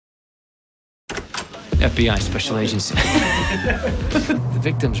FBI Special Agency. The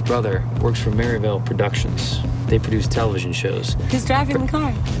victim's brother works for Maryville Productions. They produce television shows. Who's driving the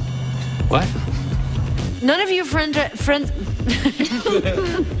car? What? None of your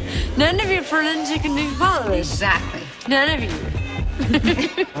none of your forensic followers. Exactly. None of you.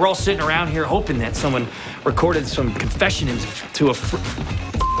 We're all sitting around here hoping that someone recorded some confession to a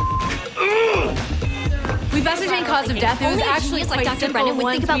We've ascertained cause of death. It was actually quite Dr. simple Brennan would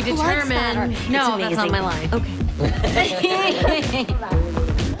once think about we blood determined. splatter. No, It's that's not my line. Okay.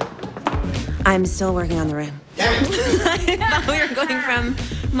 I'm still working on the room. I thought we were going from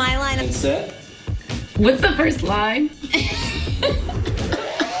my line of set. What's the first line?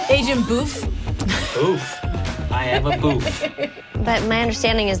 Agent Boof. boof. I have a boof. But my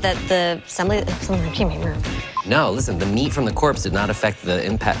understanding is that the assembly can't remember. No, listen, the meat from the corpse did not affect the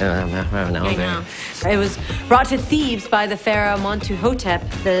impact. I know. It was brought to Thebes by the pharaoh Mentuhotep.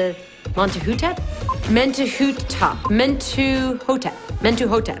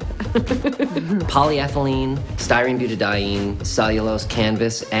 Polyethylene, styrene butadiene, cellulose,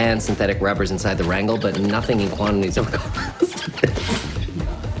 canvas, and synthetic rubbers inside the wrangle, but nothing in quantities of cost.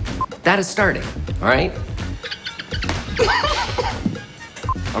 That is starting, all right?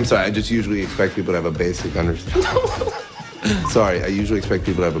 I'm sorry, I just usually expect people to have a basic understanding. Sorry, I usually expect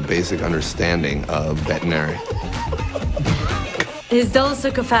people to have a basic understanding of veterinary. His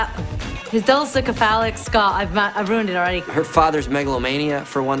dolichocephalic skull. I've ruined it already. Her father's megalomania,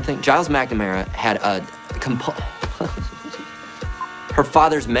 for one thing. Giles McNamara had a Her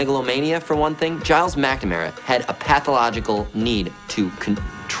father's megalomania, for one thing. Giles McNamara had a pathological need to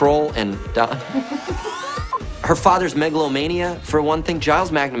control and... Her father's megalomania, for one thing.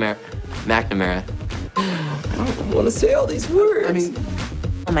 Giles McNamara... I don't want to say all these words. I mean...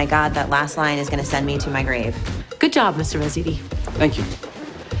 Oh my God, that last line is gonna send me to my grave. Good job, Mr. Rositi. Thank you.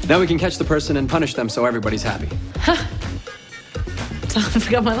 Now we can catch the person and punish them so everybody's happy. I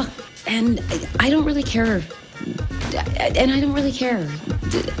forgot my line. And I don't really care. I don't really care.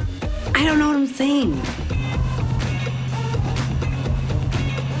 I don't know what I'm saying.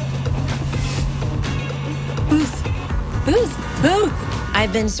 Booth.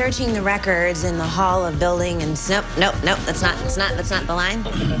 I've been searching the records in the hall of building and nope, that's not the line.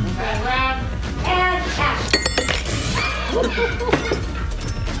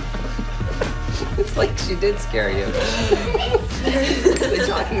 It's like she did scare you. Are they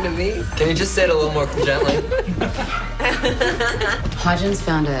talking to me? Can you just say it a little more gently? Hodgins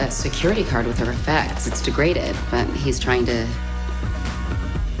found a security card with her effects. It's degraded, but he's trying to...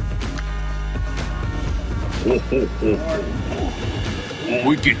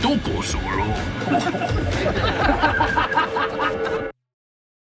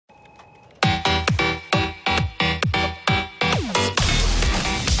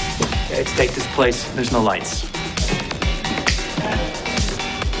 Okay, let's take this place. There's no lights.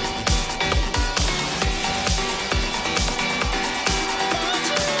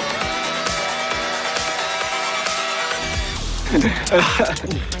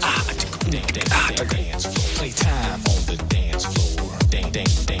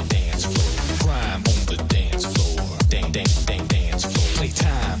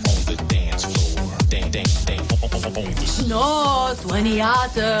 No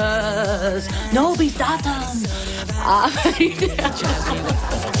sueñatas, no bisatas.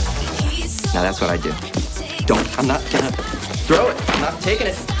 Now that's what I do. I'm not gonna throw it. I'm not taking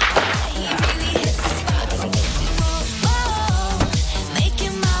it.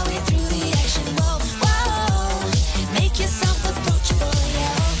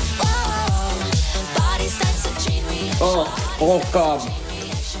 Oh God.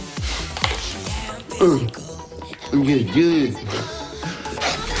 I'm gonna do it.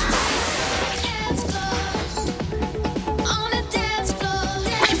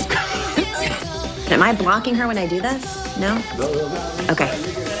 Am I blocking her when I do this? No? Okay.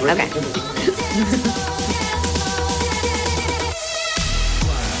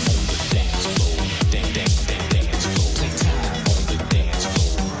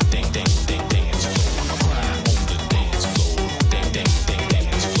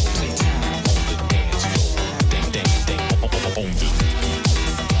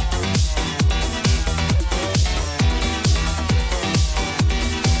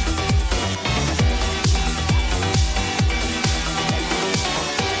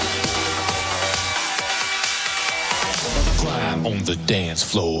 On the dance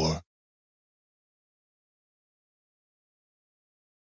floor.